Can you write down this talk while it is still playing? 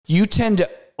you tend to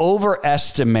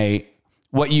overestimate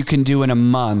what you can do in a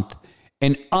month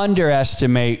and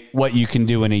underestimate what you can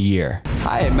do in a year.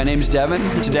 Hi, my name's Devin.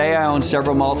 Today I own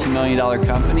several multi-million-dollar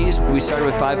companies. We started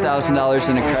with $5,000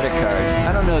 in a credit card.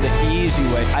 I don't know the easy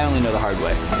way. I only know the hard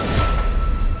way.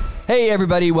 Hey,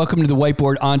 everybody. Welcome to the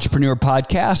Whiteboard Entrepreneur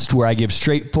Podcast, where I give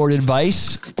straightforward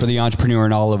advice for the entrepreneur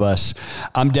in all of us.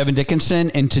 I'm Devin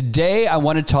Dickinson, and today I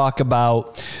want to talk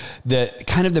about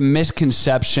the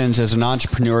misconceptions as an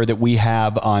entrepreneur that we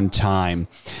have on time.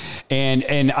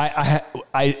 And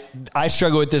I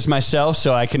struggle with this myself,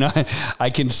 so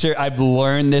I've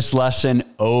learned this lesson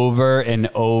over and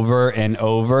over and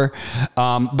over.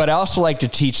 But I also like to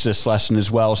teach this lesson as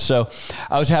well. So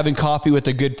I was having coffee with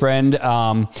a good friend,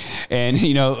 and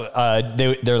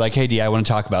they're like, "Hey, D, I want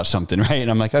to talk about something," right?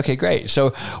 And I'm like, "Okay, great."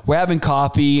 So we're having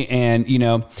coffee, and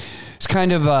it's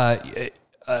kind of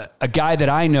a guy that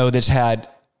I know that's had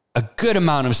a good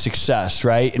amount of success,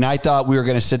 right? And I thought we were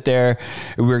going to sit there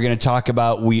and we were going to talk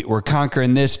about we're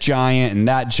conquering this giant and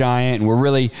that giant, and we're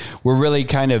really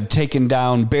kind of taking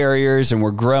down barriers and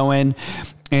we're growing.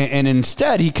 And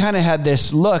instead, he kind of had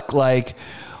this look like,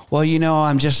 well,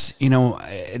 I'm just,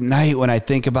 at night when I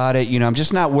think about it, I'm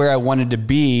just not where I wanted to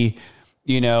be,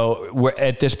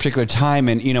 at this particular time.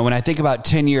 And, when I think about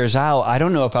 10 years out, I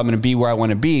don't know if I'm going to be where I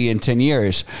want to be in 10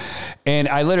 years. And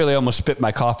I literally almost spit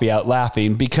my coffee out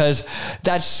laughing because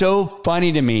that's so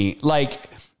funny to me. Like,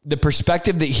 the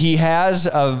perspective that he has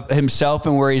of himself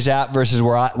and where he's at versus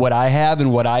what I have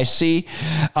and what I see.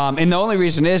 And the only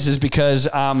reason is because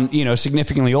I'm,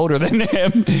 significantly older than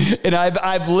him. And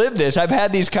I've lived this. I've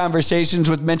had these conversations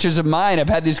with mentors of mine. I've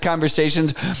had these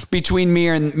conversations between me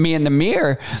and the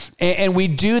mirror. And we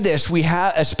do this. We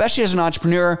have, especially as an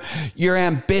entrepreneur, you're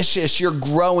ambitious, you're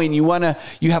growing, you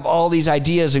have all these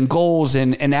ideas and goals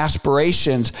and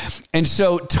aspirations. And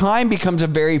so time becomes a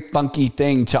very funky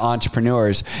thing to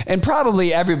entrepreneurs. And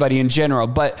probably everybody in general,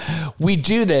 but we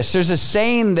do this. There's a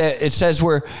saying that it says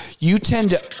where you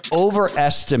tend to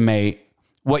overestimate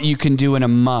what you can do in a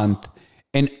month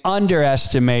and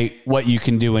underestimate what you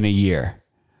can do in a year.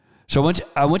 So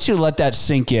I want you to let that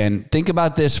sink in. Think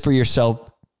about this for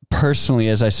yourself personally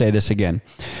as I say this again.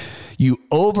 You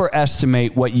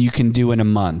overestimate what you can do in a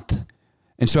month.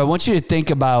 And so I want you to think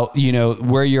about,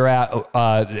 where you're at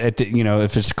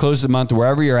if it's close of the month,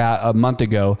 wherever you're at a month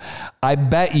ago. I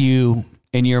bet you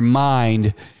in your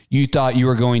mind, you thought you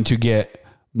were going to get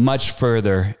much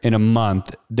further in a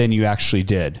month than you actually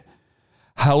did.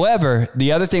 However,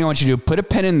 the other thing I want you to do, put a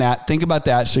pin in that, think about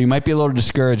that. So you might be a little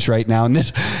discouraged right now. And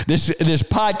this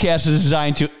podcast is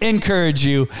designed to encourage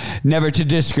you, never to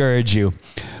discourage you.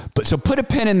 So put a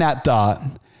pin in that thought.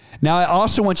 Now, I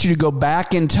also want you to go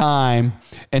back in time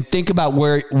and think about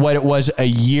what it was a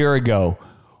year ago.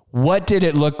 What did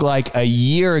it look like a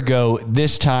year ago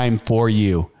this time for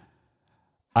you?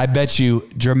 I bet you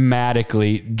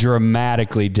dramatically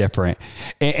different.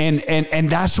 And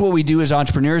that's what we do as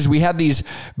entrepreneurs. We have these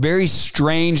very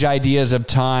strange ideas of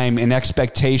time and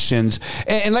expectations.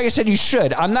 And like I said, you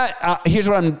should. Here's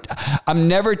what I'm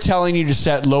never telling you to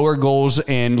set lower goals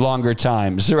in longer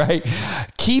times, right?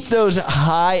 Keep those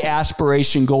high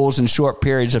aspiration goals in short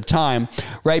periods of time,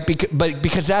 right?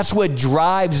 Because that's what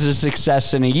drives the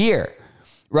success in a year.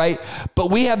 Right?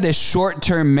 But we have this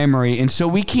short-term memory. And so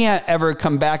we can't ever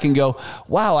come back and go,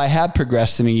 wow, I have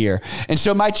progressed in a year. And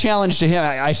so my challenge to him,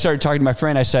 I started talking to my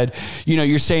friend. I said,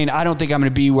 you're saying, I don't think I'm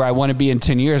going to be where I want to be in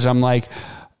 10 years. I'm like,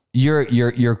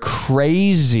 you're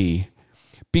crazy,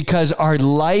 because our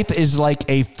life is like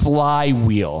a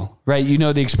flywheel, right? You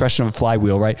know the expression of a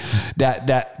flywheel, right?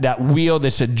 That wheel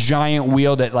that's a giant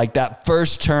wheel that, like, that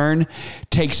first turn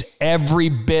takes every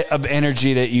bit of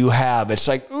energy that you have. It's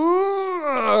like,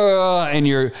 and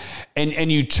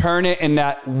you turn it and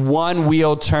that one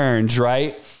wheel turns,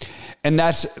 right? And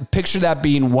picture that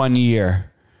being 1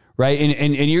 year, right?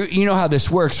 And you know how this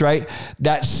works, right?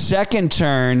 That second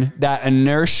turn, that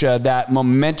inertia, that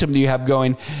momentum that you have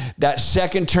going, that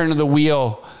second turn of the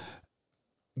wheel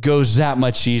goes that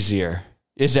much easier.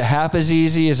 Is it half as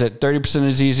easy? Is it 30%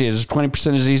 as easy? Is it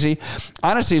 20% as easy?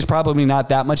 Honestly, it's probably not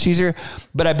that much easier,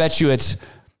 but I bet you it's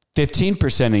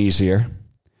 15% easier.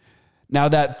 Now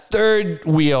that third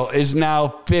wheel is now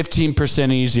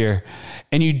 15% easier.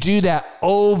 And you do that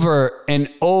over and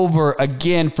over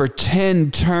again for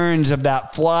 10 turns of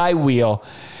that flywheel.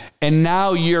 And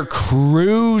now you're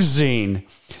cruising.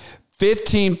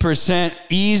 15%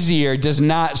 easier does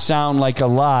not sound like a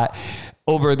lot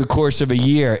over the course of a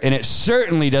year. And it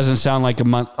certainly doesn't sound like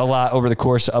a lot over the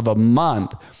course of a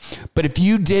month. But if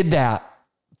you did that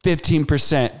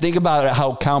 15%. Think about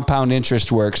how compound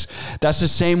interest works. That's the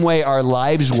same way our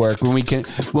lives work.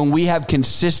 When we have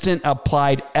consistent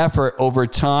applied effort over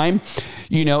time,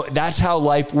 that's how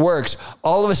life works.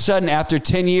 All of a sudden, after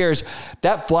 10 years,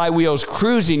 that flywheel's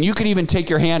cruising. You could even take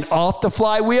your hand off the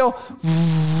flywheel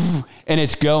and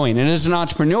it's going. And as an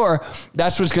entrepreneur,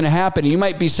 that's what's going to happen. You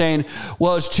might be saying,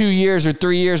 well, it's 2 years or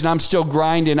 3 years and I'm still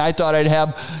grinding. I thought I'd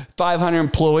have 500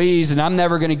 employees and I'm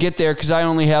never going to get there because I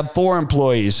only have 4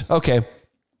 employees. Okay.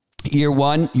 Year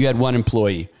 1, you had 1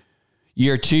 employee.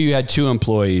 Year 2, you had 2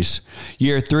 employees.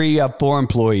 Year 3, you have 4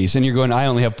 employees. And you're going, I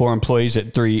only have 4 employees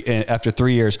after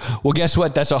 3 years. Well, guess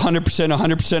what? That's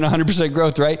 100%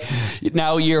 growth, right?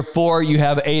 Now, year 4, you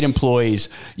have 8 employees.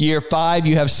 Year 5,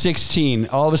 you have 16.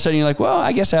 All of a sudden, you're like, well,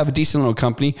 I guess I have a decent little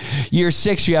company. Year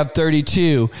 6, you have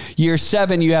 32. Year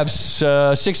 7, you have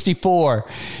 64.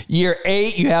 Year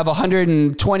 8, you have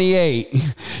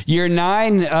 128. Year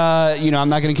 9, I'm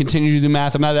not going to continue to do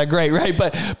math. I'm not that great, right?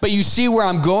 But you see where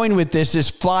I'm going with this.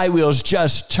 This flywheel is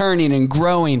just turning and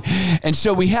growing. And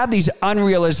so we have these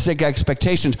unrealistic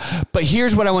expectations. But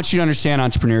here's what I want you to understand,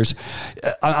 entrepreneurs.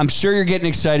 I'm sure you're getting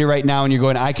excited right now and you're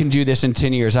going, I can do this in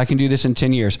 10 years. I can do this in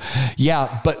 10 years.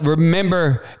 Yeah, but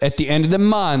remember, at the end of the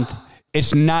month,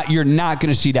 you're not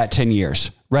going to see that 10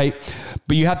 years, right?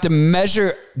 But you have to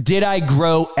measure, did I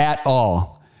grow at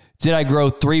all? Did I grow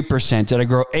 3%? Did I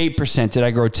grow 8%? Did I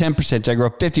grow 10%? Did I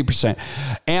grow 50%?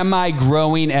 Am I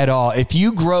growing at all? If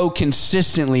you grow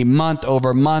consistently month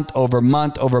over month over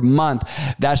month over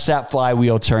month, that's that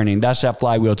flywheel turning. That's that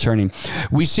flywheel turning.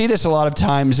 We see this a lot of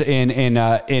times in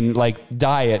like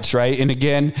diets, right? And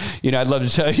again, I'd love to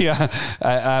tell you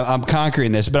I'm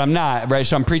conquering this, but I'm not, right?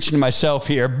 So I'm preaching to myself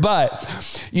here. But,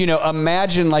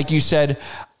 imagine, like you said,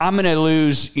 I'm going to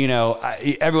lose,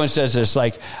 everyone says this,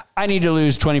 like, I need to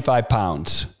lose 25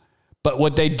 pounds. But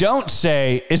what they don't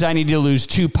say is I need to lose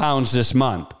 2 pounds this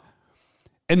month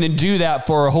and then do that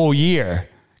for a whole year.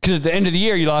 Because at the end of the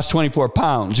year, you lost 24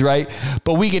 pounds, right?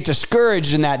 But we get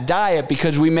discouraged in that diet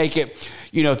because we make it,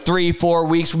 3-4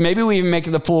 weeks. Maybe we even make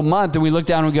it the full month and we look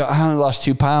down and we go, I only lost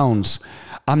 2 pounds.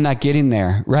 I'm not getting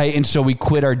there, right? And so we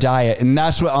quit our diet. And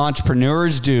that's what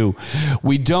entrepreneurs do.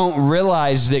 We don't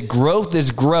realize that growth is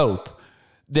growth.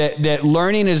 That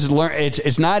learning is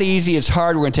it's not easy. It's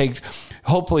hard. We're going to take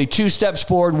hopefully 2 steps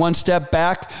forward, 1 step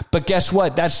back. But guess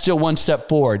what? That's still 1 step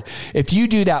forward. If you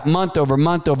do that month over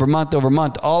month over month over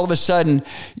month, all of a sudden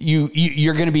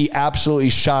you're going to be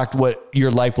absolutely shocked what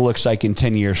your life looks like in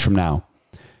 10 years from now.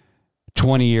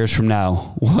 20 years from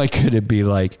now, what could it be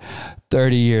like?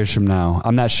 30 years from now?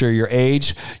 I'm not sure your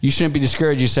age. You shouldn't be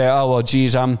discouraged. You say, oh, well,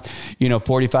 geez, I'm,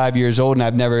 45 years old and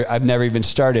I've never even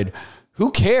started.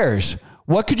 Who cares?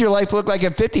 What could your life look like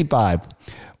at 55?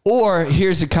 Or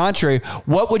here's the contrary.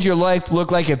 What would your life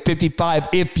look like at 55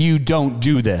 if you don't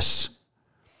do this?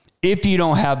 If you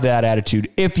don't have that attitude,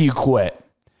 if you quit?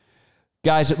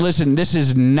 Guys, listen, this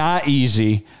is not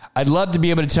easy. I'd love to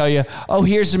be able to tell you, oh,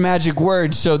 here's the magic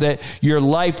word so that your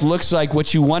life looks like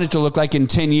what you want it to look like in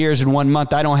 10 years and 1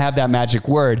 month. I don't have that magic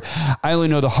word. I only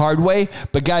know the hard way.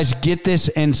 But guys, get this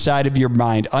inside of your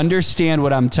mind. Understand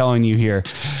what I'm telling you here.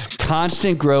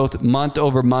 Constant growth month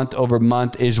over month over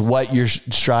month is what you're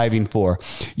striving for.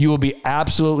 You will be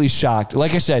absolutely shocked.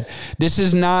 Like I said, this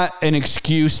is not an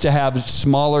excuse to have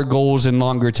smaller goals and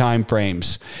longer time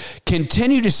frames.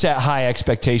 Continue to set high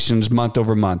expectations month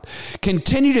over month.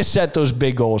 Continue to set those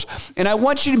big goals. And I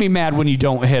want you to be mad when you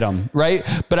don't hit them, right?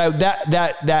 But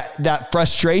that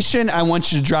frustration, I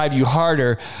want you to drive you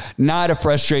harder, not a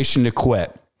frustration to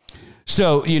quit.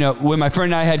 So, when my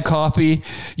friend and I had coffee,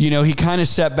 he kind of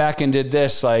sat back and did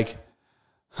this like,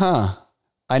 I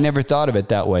never thought of it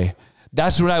that way.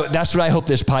 That's what I hope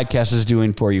this podcast is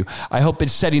doing for you. I hope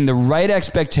it's setting the right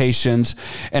expectations,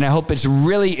 and I hope it's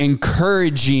really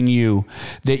encouraging you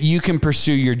that you can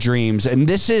pursue your dreams. And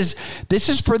this is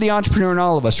for the entrepreneur in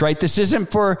all of us, right? This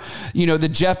isn't for, the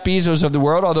Jeff Bezos of the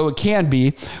world, although it can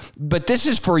be, but this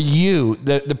is for you,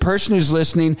 the person who's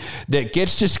listening that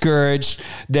gets discouraged,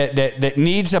 that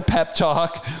needs a pep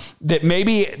talk, that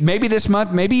maybe this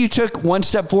month, maybe you took 1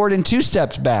 step forward and 2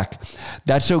 steps back.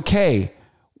 That's okay.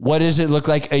 What does it look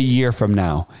like a year from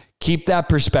now? Keep that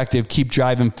perspective. Keep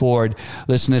driving forward.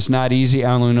 Listen, it's not easy.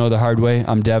 I only know the hard way.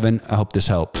 I'm Devin. I hope this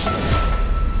helps.